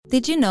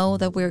Did you know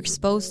that we're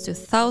exposed to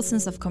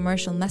thousands of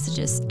commercial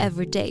messages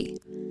every day?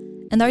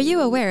 And are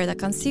you aware that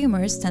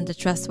consumers tend to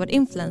trust what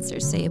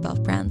influencers say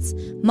about brands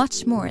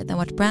much more than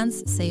what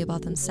brands say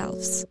about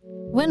themselves?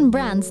 When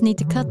brands need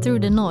to cut through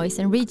the noise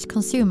and reach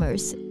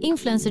consumers,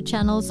 influencer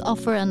channels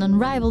offer an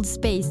unrivaled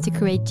space to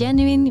create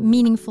genuine,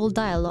 meaningful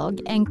dialogue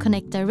and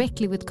connect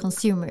directly with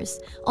consumers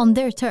on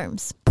their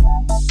terms.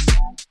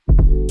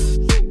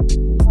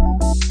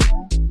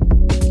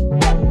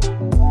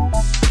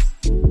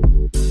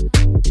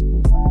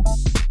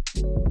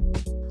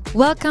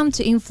 Welcome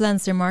to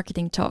Influencer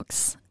Marketing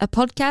Talks, a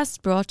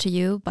podcast brought to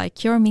you by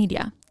Cure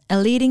Media, a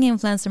leading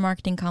influencer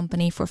marketing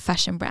company for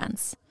fashion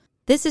brands.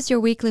 This is your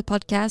weekly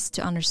podcast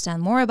to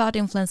understand more about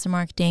influencer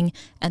marketing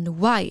and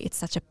why it's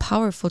such a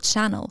powerful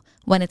channel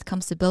when it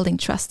comes to building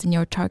trust in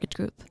your target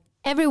group.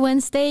 Every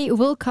Wednesday,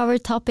 we'll cover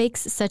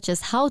topics such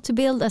as how to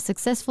build a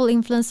successful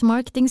influencer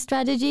marketing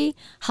strategy,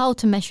 how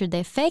to measure the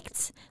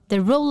effects,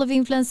 the role of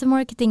influencer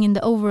marketing in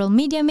the overall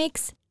media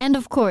mix, and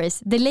of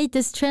course, the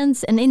latest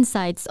trends and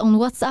insights on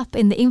what's up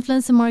in the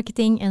influencer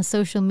marketing and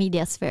social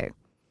media sphere.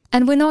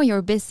 And we know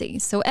you're busy,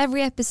 so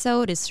every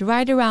episode is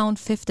right around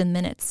 15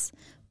 minutes.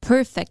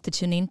 Perfect to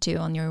tune into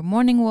on your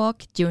morning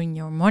walk, during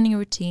your morning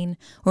routine,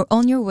 or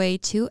on your way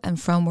to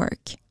and from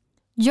work.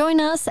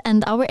 Join us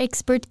and our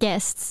expert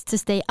guests to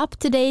stay up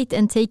to date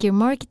and take your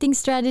marketing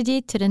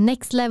strategy to the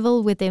next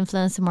level with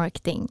influencer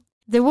marketing,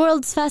 the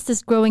world's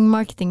fastest growing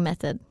marketing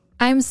method.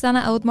 I'm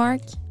Sanna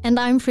Oudmark. And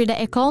I'm Frida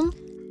Ekholm.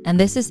 And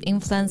this is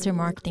Influencer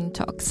Marketing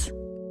Talks.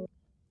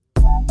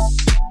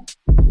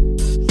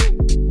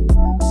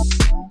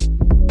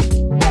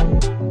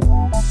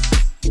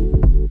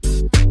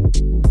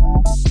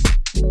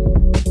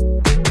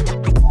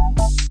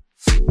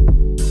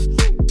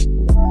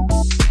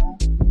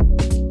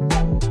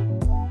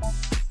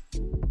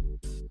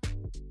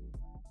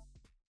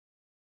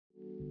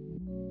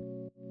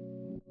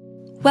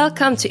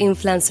 Welcome to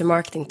Influencer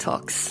Marketing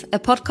Talks, a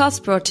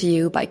podcast brought to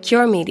you by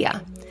Cure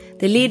Media,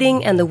 the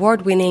leading and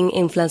award-winning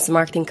influencer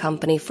marketing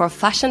company for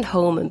fashion,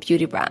 home and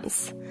beauty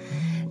brands.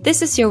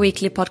 This is your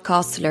weekly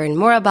podcast to learn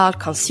more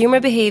about consumer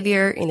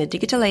behavior in the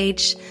digital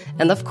age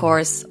and, of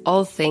course,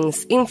 all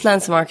things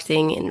influencer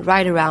marketing in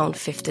right around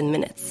 15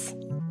 minutes.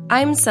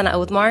 I'm Sanna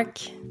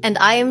Oudmark. And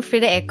I am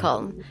Frida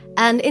Ekholm.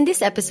 And in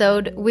this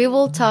episode, we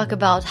will talk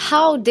about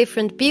how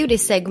different beauty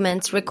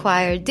segments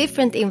require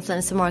different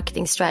influencer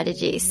marketing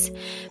strategies.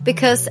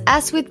 Because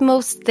as with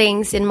most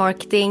things in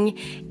marketing,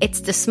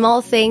 it's the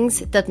small things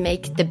that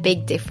make the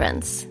big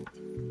difference.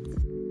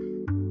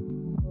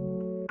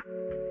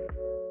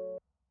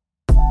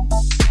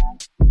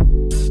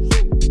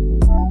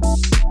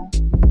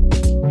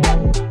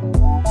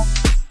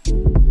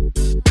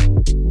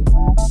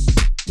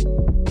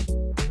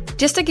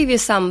 Just to give you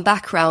some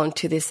background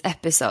to this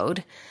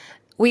episode,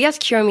 we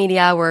at Cure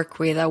Media work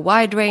with a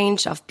wide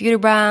range of beauty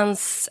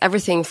brands,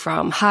 everything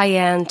from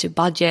high-end to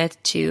budget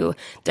to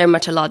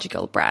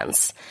dermatological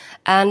brands.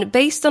 And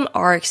based on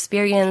our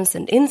experience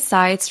and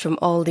insights from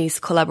all these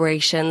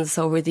collaborations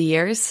over the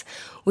years,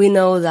 we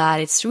know that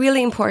it's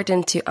really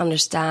important to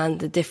understand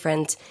the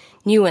different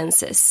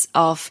nuances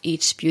of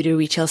each beauty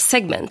retail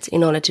segment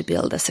in order to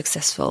build a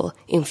successful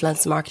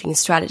influence marketing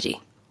strategy.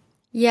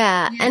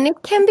 Yeah, and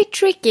it can be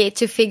tricky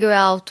to figure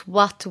out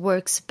what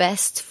works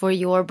best for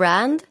your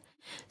brand.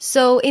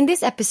 So in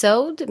this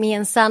episode, me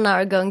and Sanna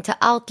are going to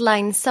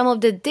outline some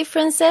of the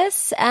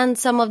differences and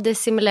some of the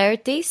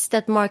similarities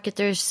that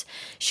marketers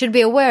should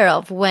be aware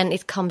of when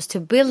it comes to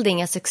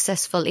building a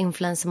successful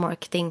influencer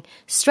marketing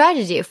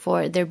strategy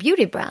for their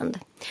beauty brand.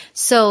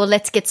 So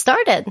let's get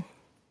started.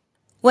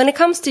 When it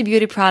comes to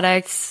beauty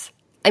products,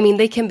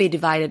 they can be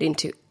divided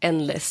into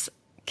endless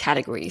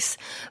categories.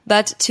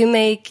 But to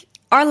make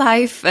our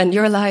life and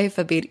your life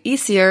a bit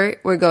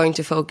easier, we're going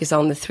to focus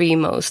on the three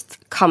most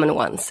common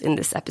ones in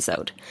this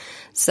episode.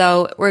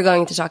 So we're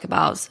going to talk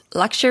about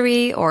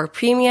luxury or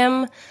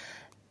premium,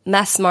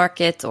 mass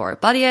market or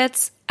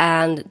budget,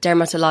 and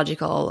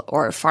dermatological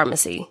or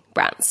pharmacy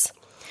brands.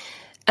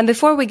 And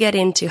before we get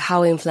into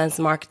how influence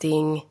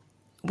marketing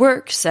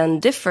works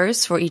and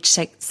differs for each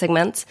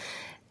segment,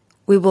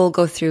 we will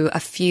go through a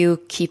few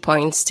key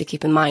points to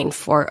keep in mind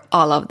for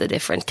all of the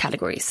different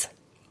categories.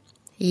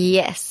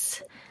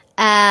 Yes.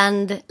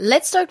 And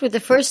let's start with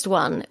the first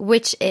one,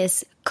 which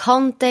is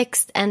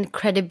context and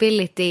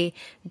credibility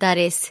that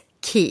is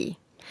key.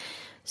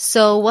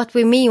 So what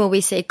we mean when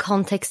we say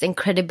context and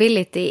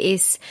credibility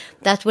is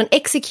that when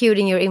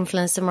executing your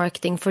influencer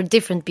marketing for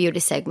different beauty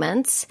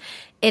segments,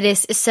 it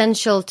is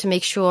essential to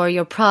make sure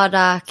your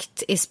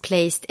product is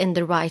placed in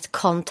the right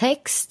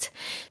context.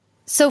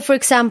 So, for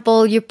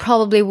example, you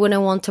probably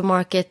wouldn't want to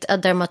market a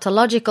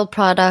dermatological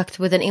product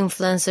with an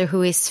influencer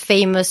who is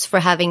famous for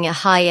having a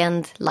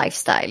high-end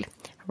lifestyle,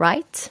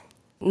 right?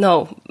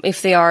 No,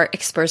 if they are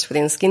experts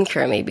within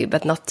skincare maybe,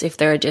 but not if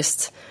they're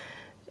just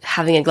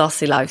having a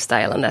glossy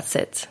lifestyle and that's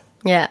it.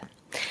 Yeah.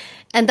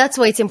 And that's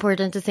why it's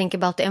important to think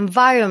about the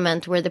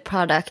environment where the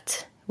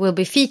product will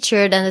be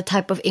featured and the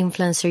type of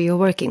influencer you're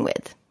working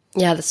with.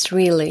 Yeah, that's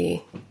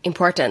really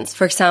important.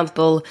 For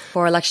example,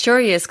 for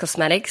luxurious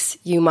cosmetics,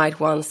 you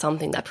might want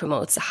something that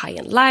promotes a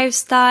high-end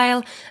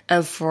lifestyle.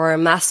 And for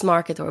mass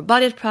market or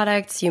budget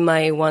products, you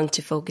might want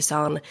to focus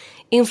on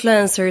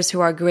influencers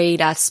who are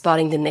great at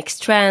spotting the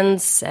next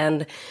trends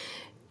and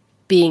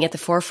being at the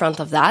forefront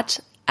of that.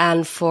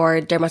 And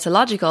for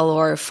dermatological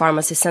or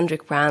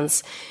pharmacy-centric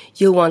brands,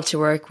 you'll want to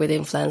work with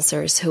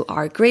influencers who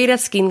are great at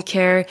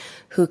skincare,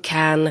 who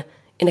can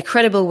in a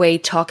credible way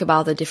talk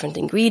about the different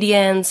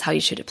ingredients, how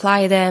you should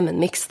apply them and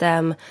mix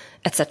them,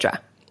 etc.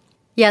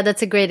 Yeah,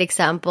 that's a great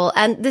example.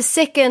 And the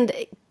second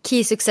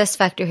key success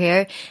factor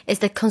here is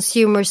that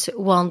consumers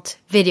want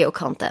video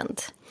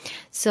content.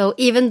 So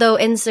even though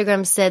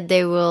Instagram said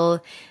they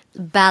will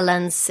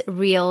balance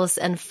reels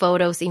and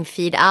photos in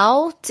feed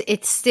out,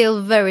 it's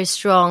still very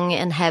strong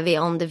and heavy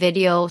on the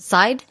video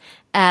side.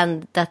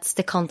 And that's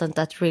the content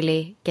that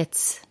really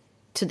gets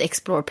to the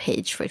explore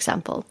page, for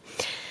example.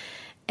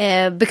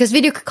 Because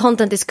video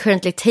content is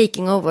currently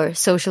taking over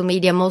social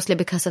media, mostly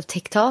because of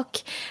TikTok.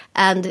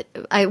 And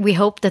we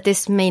hope that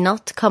this may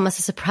not come as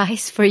a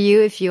surprise for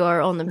you if you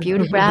are on a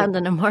beauty brand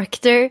and a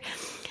marketer.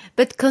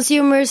 But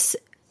consumers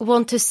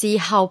want to see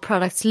how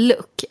products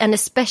look. And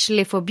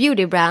especially for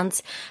beauty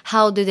brands,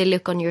 how do they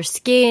look on your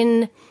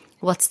skin?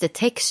 What's the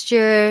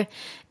texture?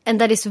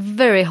 And that is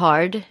very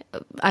hard,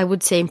 I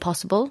would say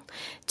impossible,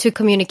 to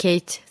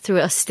communicate through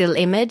a still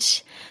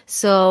image.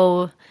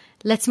 So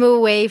let's move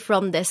away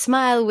from the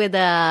smile with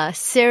a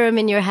serum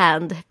in your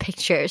hand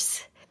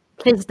pictures.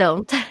 Please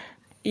don't.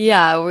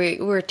 Yeah,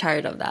 we're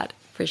tired of that,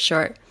 for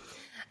sure.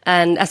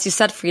 And as you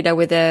said, Frida,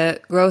 with the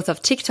growth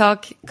of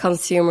TikTok,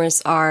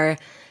 consumers are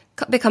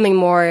becoming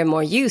more and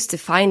more used to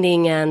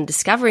finding and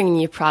discovering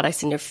new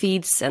products in their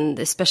feeds, and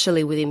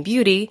especially within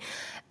beauty.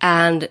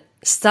 And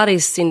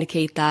studies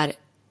indicate that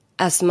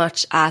as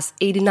much as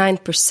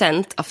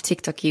 89% of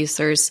TikTok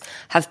users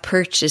have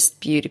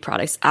purchased beauty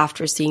products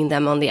after seeing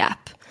them on the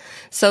app.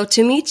 So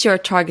to meet your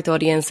target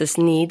audience's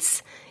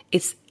needs,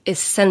 it's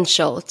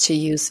essential to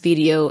use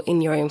video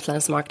in your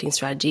influence marketing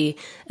strategy.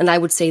 And I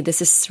would say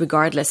this is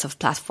regardless of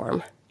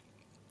platform.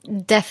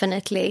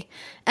 Definitely.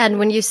 And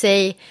when you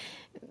say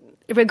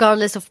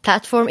regardless of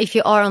platform, if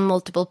you are on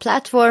multiple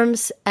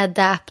platforms,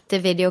 adapt the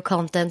video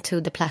content to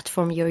the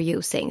platform you're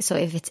using. So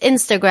if it's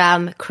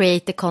Instagram,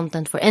 create the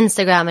content for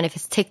Instagram. And if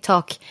it's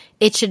TikTok,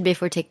 it should be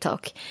for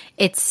TikTok.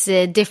 It's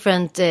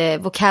different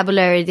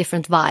vocabulary,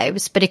 different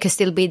vibes, but it could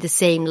still be the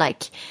same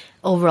like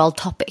overall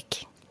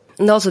topic.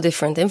 And also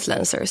different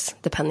influencers,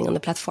 depending on the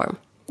platform.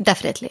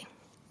 Definitely.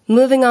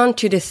 Moving on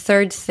to the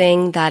third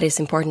thing that is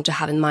important to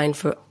have in mind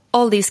for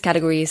all these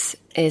categories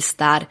is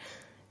that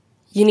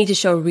you need to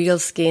show real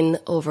skin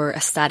over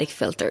aesthetic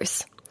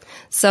filters.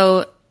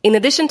 So in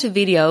addition to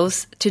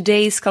videos,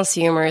 today's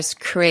consumers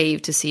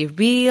crave to see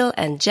real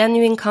and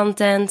genuine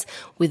content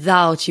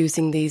without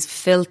using these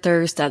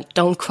filters that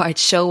don't quite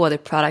show what the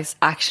products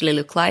actually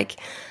look like.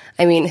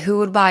 I mean, who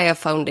would buy a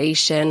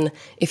foundation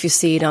if you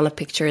see it on a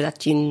picture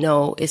that you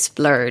know is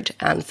blurred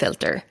and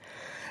filtered?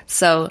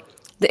 So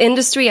the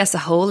industry as a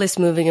whole is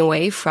moving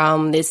away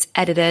from this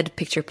edited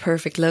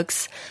picture-perfect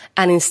looks,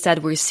 and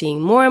instead we're seeing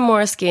more and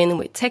more skin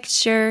with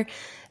texture,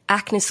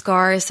 acne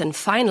scars, and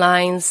fine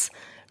lines.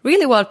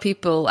 Really what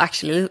people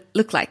actually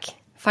look like,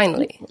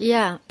 finally.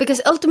 Yeah,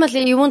 because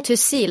ultimately you want to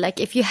see, like,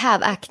 if you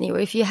have acne or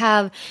if you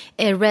have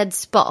red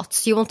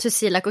spots, you want to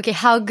see, like, okay,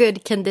 how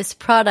good can this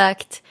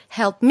product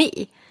help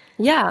me?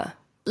 Yeah.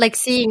 Like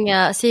seeing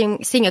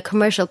a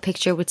commercial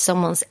picture with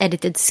someone's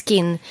edited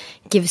skin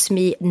gives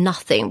me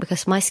nothing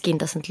because my skin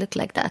doesn't look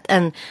like that.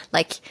 And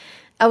like,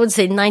 I would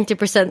say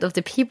 90% of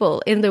the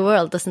people in the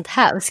world doesn't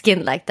have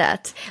skin like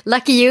that.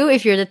 Lucky you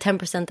if you're the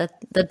 10%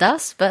 that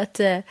does, but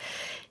yeah.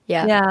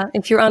 Yeah,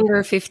 if you're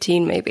under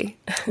 15 maybe.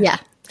 Yeah.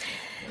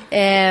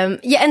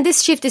 And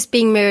this shift is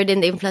being mirrored in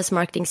the influence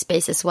marketing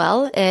space as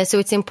well. So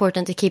it's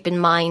important to keep in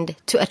mind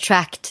to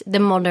attract the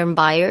modern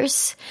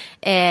buyers,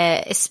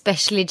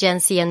 especially Gen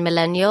Z and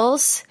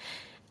millennials.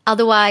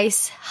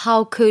 Otherwise,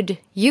 how could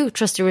you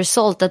trust the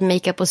result that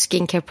makeup or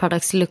skincare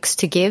products looks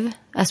to give,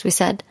 as we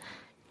said?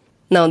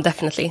 No,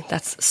 definitely.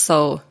 That's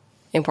so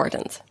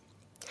important.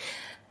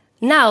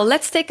 Now,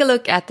 let's take a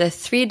look at the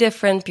 3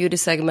 different beauty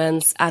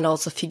segments and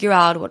also figure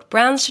out what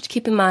brands should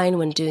keep in mind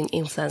when doing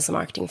influencer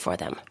marketing for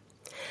them.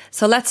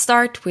 So let's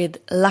start with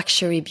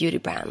luxury beauty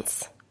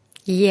brands.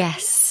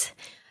 Yes.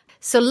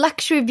 So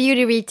luxury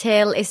beauty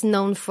retail is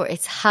known for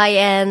its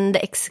high-end,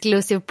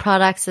 exclusive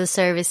products and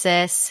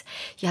services.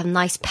 You have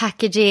nice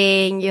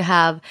packaging, you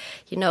have,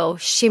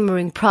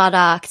 shimmering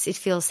products. It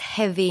feels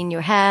heavy in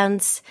your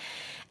hands.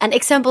 An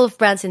example of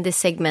brands in this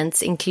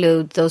segment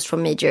include those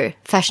from major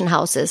fashion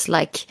houses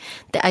like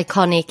the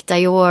iconic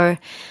Dior,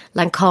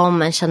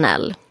 Lancôme, and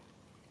Chanel.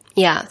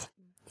 Yeah.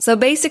 So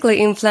basically,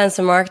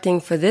 influencer marketing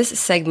for this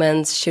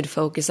segment should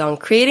focus on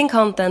creating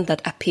content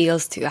that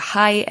appeals to a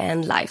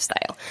high-end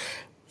lifestyle.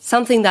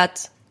 Something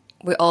that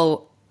we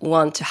all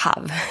want to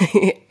have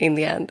in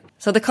the end.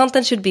 So the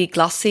content should be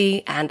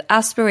glossy and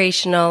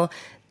aspirational,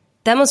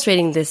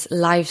 demonstrating this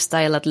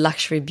lifestyle that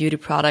luxury beauty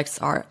products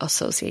are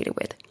associated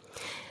with.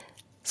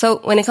 So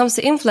when it comes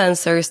to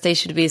influencers, they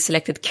should be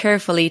selected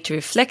carefully to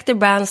reflect the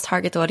brand's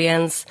target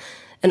audience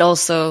and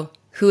also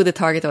who the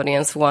target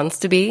audience wants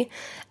to be.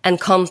 And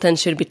content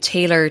should be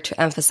tailored to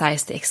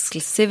emphasize the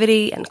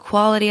exclusivity and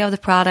quality of the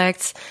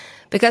products,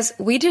 because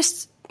we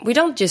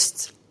don't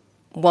just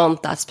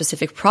want that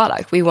specific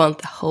product. We want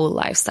the whole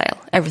lifestyle,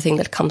 everything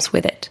that comes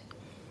with it.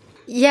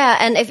 Yeah,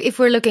 and if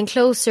we're looking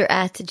closer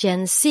at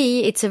Gen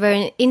Z, it's a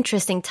very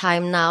interesting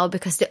time now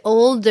because the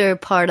older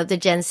part of the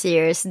Gen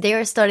Zers, they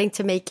are starting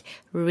to make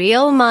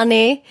real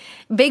money,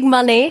 big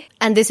money.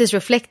 And this is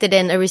reflected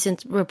in a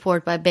recent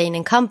report by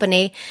Bain &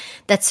 Company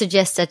that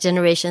suggests that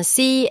Generation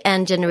Z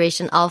and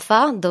Generation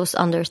Alpha, those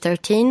under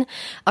 13,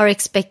 are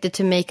expected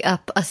to make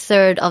up a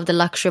third of the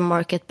luxury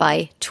market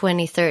by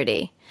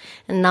 2030.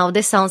 And now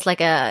this sounds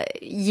like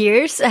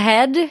years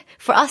ahead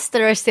for us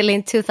that are still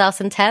in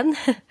 2010,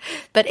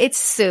 but it's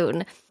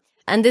soon.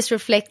 And this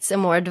reflects a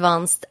more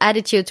advanced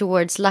attitude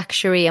towards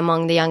luxury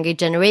among the younger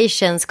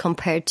generations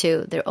compared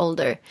to their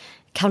older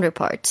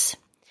counterparts.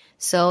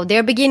 So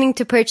they're beginning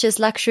to purchase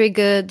luxury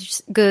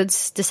goods,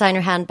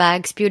 designer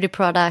handbags, beauty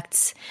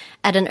products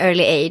at an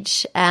early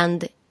age.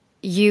 And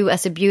you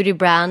as a beauty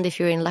brand, if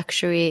you're in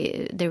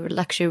the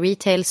luxury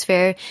retail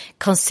sphere,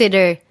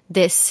 consider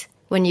this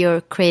when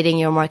you're creating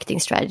your marketing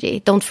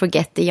strategy. Don't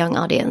forget the young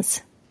audience.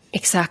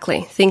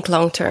 Exactly. Think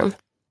long term.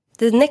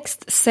 The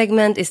next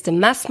segment is the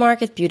mass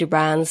market beauty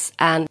brands.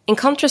 And in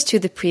contrast to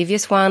the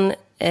previous one,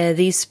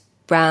 these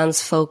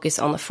brands focus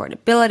on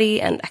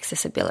affordability and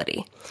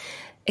accessibility.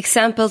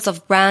 Examples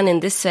of brand in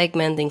this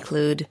segment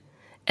include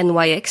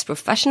NYX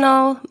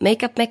Professional,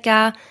 Makeup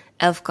Mecca,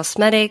 Elf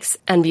Cosmetics,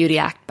 and Beauty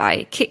Act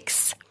by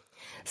Kix.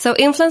 So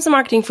influencer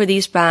marketing for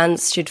these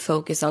brands should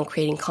focus on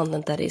creating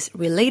content that is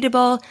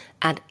relatable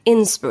and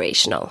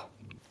inspirational.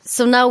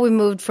 So now we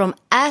moved from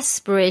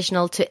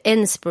aspirational to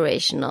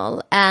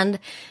inspirational. And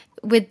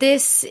with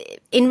this,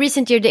 in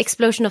recent years, the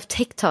explosion of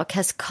TikTok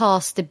has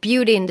caused the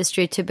beauty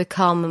industry to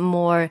become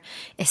more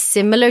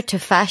similar to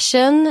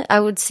fashion, I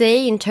would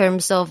say, in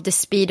terms of the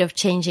speed of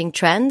changing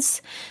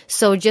trends.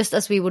 So just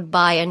as we would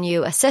buy a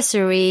new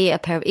accessory, a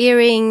pair of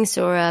earrings,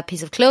 or a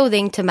piece of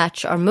clothing to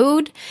match our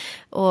mood,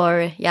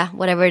 or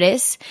whatever it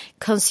is,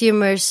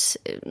 consumers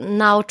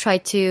now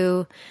try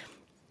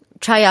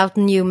out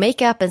new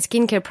makeup and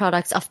skincare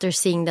products after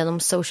seeing them on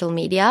social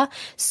media.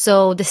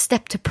 So the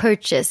step to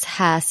purchase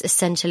has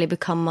essentially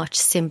become much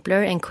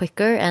simpler and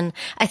quicker. And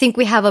I think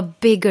we have a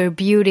bigger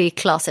beauty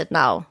closet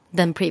now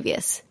than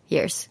previous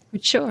years.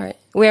 Sure.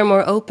 We're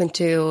more open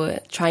to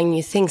trying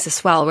new things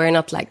as well. We're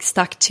not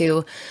stuck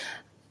to,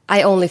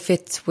 I only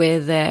fit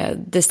with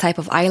this type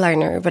of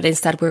eyeliner, but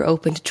instead we're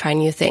open to try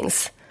new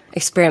things,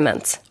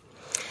 experiment.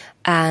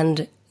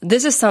 And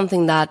this is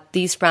something that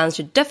these brands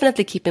should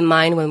definitely keep in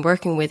mind when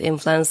working with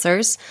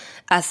influencers,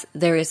 as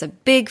there is a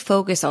big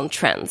focus on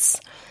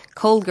trends.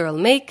 Cold girl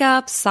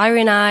makeup,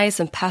 siren eyes,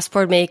 and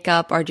passport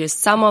makeup are just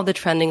some of the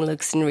trending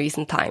looks in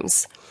recent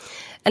times.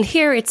 And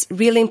here it's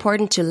really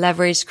important to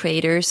leverage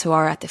creators who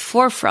are at the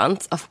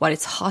forefront of what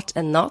is hot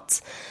and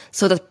not,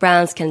 so that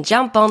brands can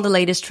jump on the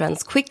latest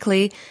trends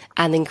quickly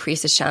and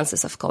increase the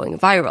chances of going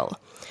viral.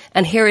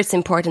 And here it's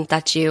important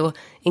that you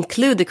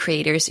include the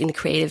creators in the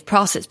creative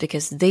process,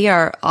 because they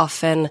are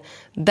often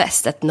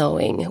best at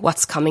knowing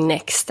what's coming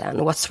next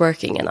and what's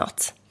working and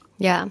not.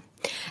 Yeah.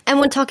 And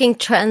when talking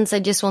trends, I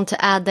just want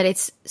to add that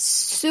it's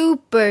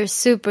super,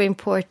 super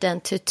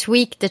important to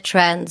tweak the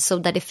trend so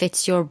that it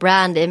fits your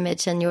brand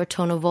image and your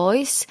tone of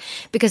voice.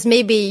 Because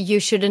maybe you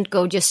shouldn't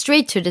go just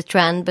straight to the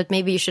trend, but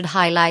maybe you should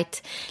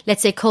highlight,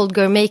 let's say cold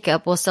girl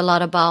makeup was a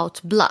lot about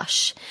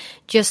blush.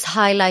 Just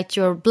highlight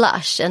your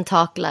blush and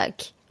talk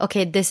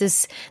okay,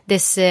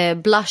 this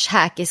blush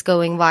hack is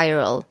going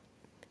viral.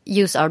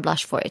 Use our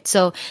blush for it.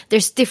 So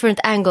there's different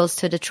angles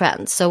to the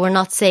trends. So we're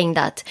not saying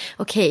that,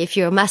 okay, if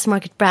you're a mass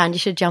market brand, you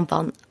should jump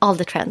on all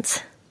the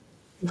trends.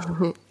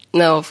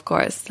 No, of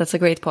course. That's a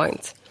great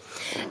point.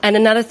 And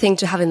another thing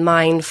to have in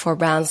mind for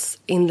brands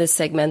in this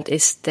segment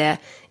is the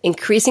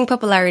increasing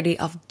popularity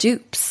of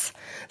dupes.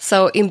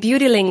 So in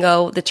beauty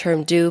lingo, the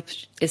term dupe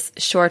is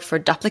short for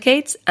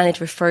duplicate, and it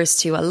refers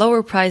to a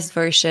lower priced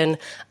version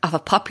of a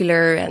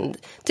popular and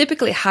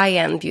typically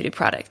high-end beauty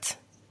product.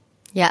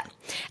 Yeah.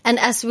 And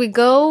as we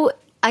go,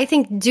 I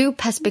think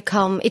dupe has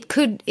become,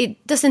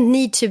 it doesn't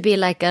need to be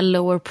a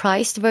lower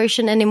priced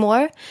version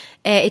anymore.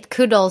 It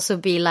could also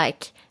be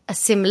a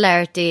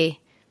similarity.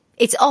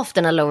 It's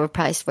often a lower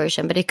priced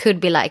version, but it could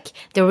be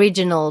the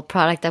original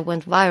product that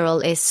went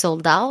viral is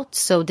sold out.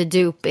 So the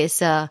dupe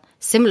is a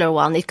similar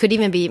one. It could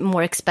even be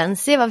more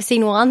expensive. I've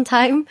seen one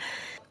time.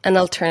 An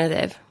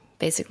alternative,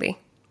 basically.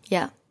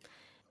 Yeah.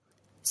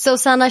 So,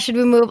 Sanna, should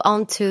we move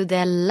on to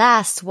the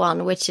last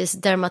one, which is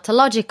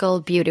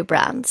dermatological beauty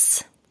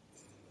brands?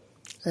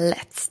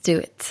 Let's do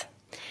it.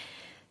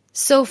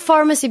 So,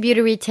 pharmacy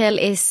beauty retail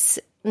is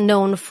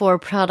known for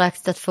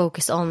products that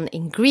focus on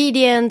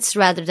ingredients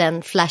rather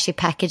than flashy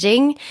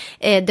packaging.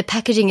 The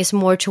packaging is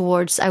more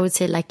towards, I would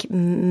say,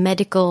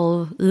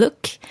 medical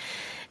look.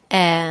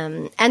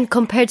 And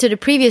compared to the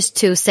previous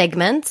two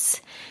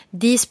segments,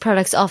 these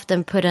products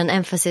often put an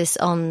emphasis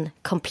on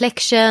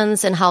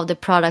complexions and how the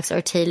products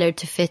are tailored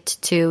to fit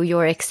to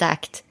your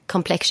exact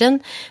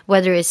complexion,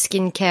 whether it's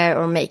skincare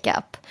or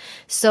makeup.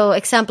 So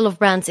example of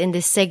brands in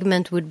this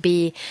segment would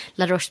be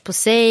La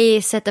Roche-Posay,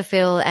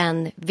 Cetaphil,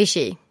 and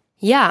Vichy.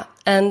 Yeah,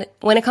 and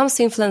when it comes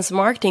to influencer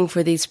marketing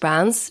for these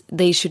brands,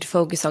 they should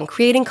focus on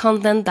creating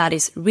content that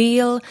is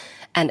real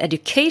and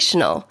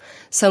educational.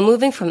 So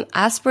moving from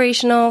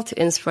aspirational to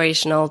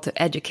inspirational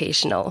to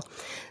educational.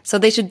 So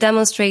they should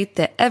demonstrate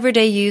the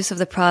everyday use of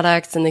the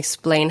products and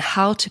explain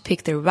how to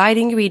pick the right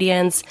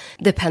ingredients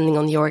depending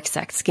on your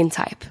exact skin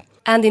type.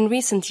 And in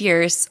recent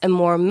years, a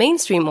more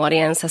mainstream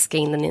audience has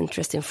gained an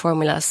interest in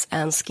formulas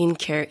and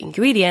skincare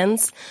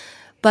ingredients,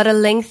 but a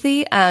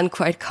lengthy and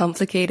quite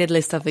complicated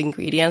list of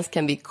ingredients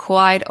can be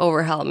quite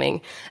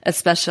overwhelming,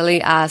 especially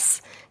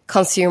as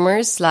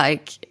consumers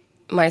like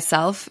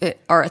myself,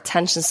 our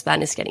attention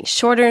span is getting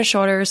shorter and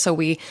shorter, so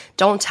we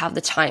don't have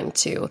the time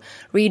to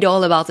read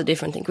all about the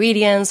different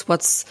ingredients,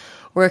 what's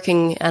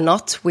working and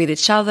not with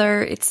each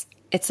other. It's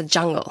a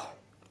jungle.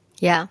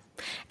 Yeah.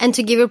 And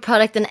to give your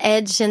product an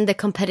edge in the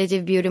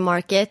competitive beauty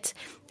market,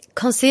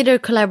 consider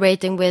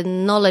collaborating with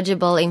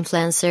knowledgeable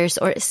influencers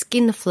or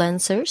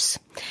skinfluencers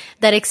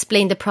that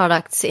explain the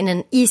products in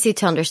an easy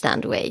to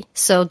understand way.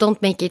 So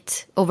don't make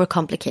it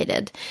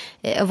overcomplicated.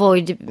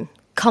 Avoid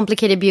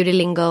complicated beauty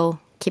lingo.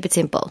 Keep it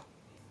simple.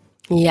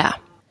 Yeah.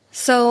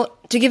 So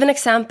to give an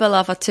example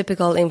of a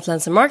typical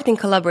influencer marketing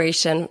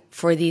collaboration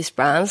for these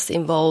brands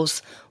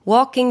involves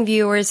walking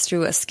viewers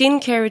through a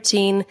skincare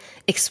routine,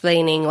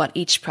 explaining what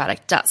each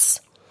product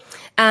does.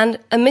 And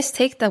a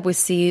mistake that we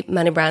see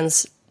many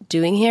brands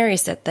doing here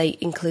is that they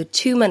include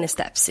too many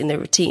steps in the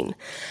routine.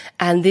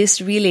 And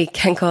this really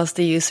can cause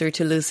the user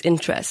to lose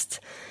interest.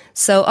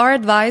 So our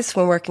advice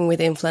when working with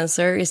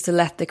influencer is to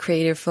let the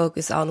creator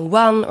focus on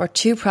 1 or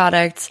 2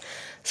 products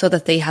so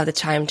that they have the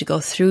time to go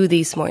through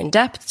these more in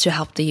depth to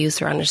help the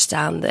user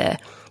understand the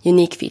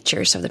unique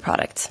features of the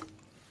product.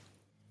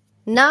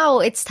 Now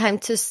it's time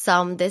to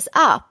sum this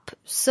up.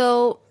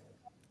 So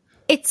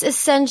it's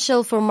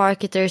essential for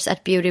marketers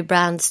at beauty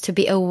brands to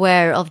be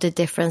aware of the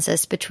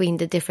differences between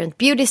the different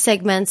beauty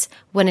segments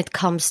when it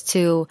comes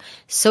to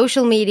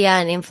social media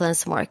and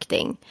influence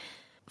marketing.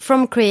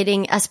 From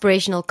creating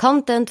aspirational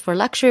content for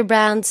luxury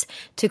brands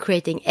to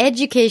creating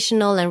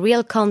educational and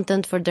real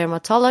content for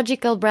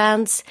dermatological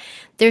brands,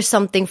 there's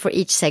something for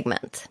each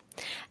segment.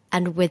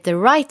 And with the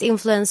right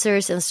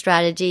influencers and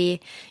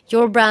strategy,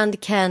 your brand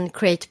can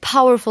create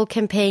powerful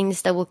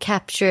campaigns that will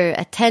capture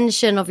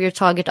attention of your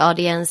target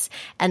audience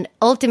and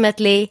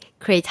ultimately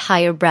create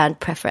higher brand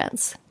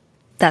preference.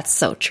 That's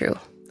so true.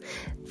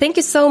 Thank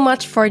you so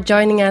much for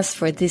joining us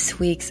for this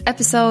week's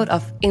episode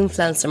of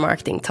Influencer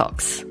Marketing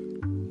Talks.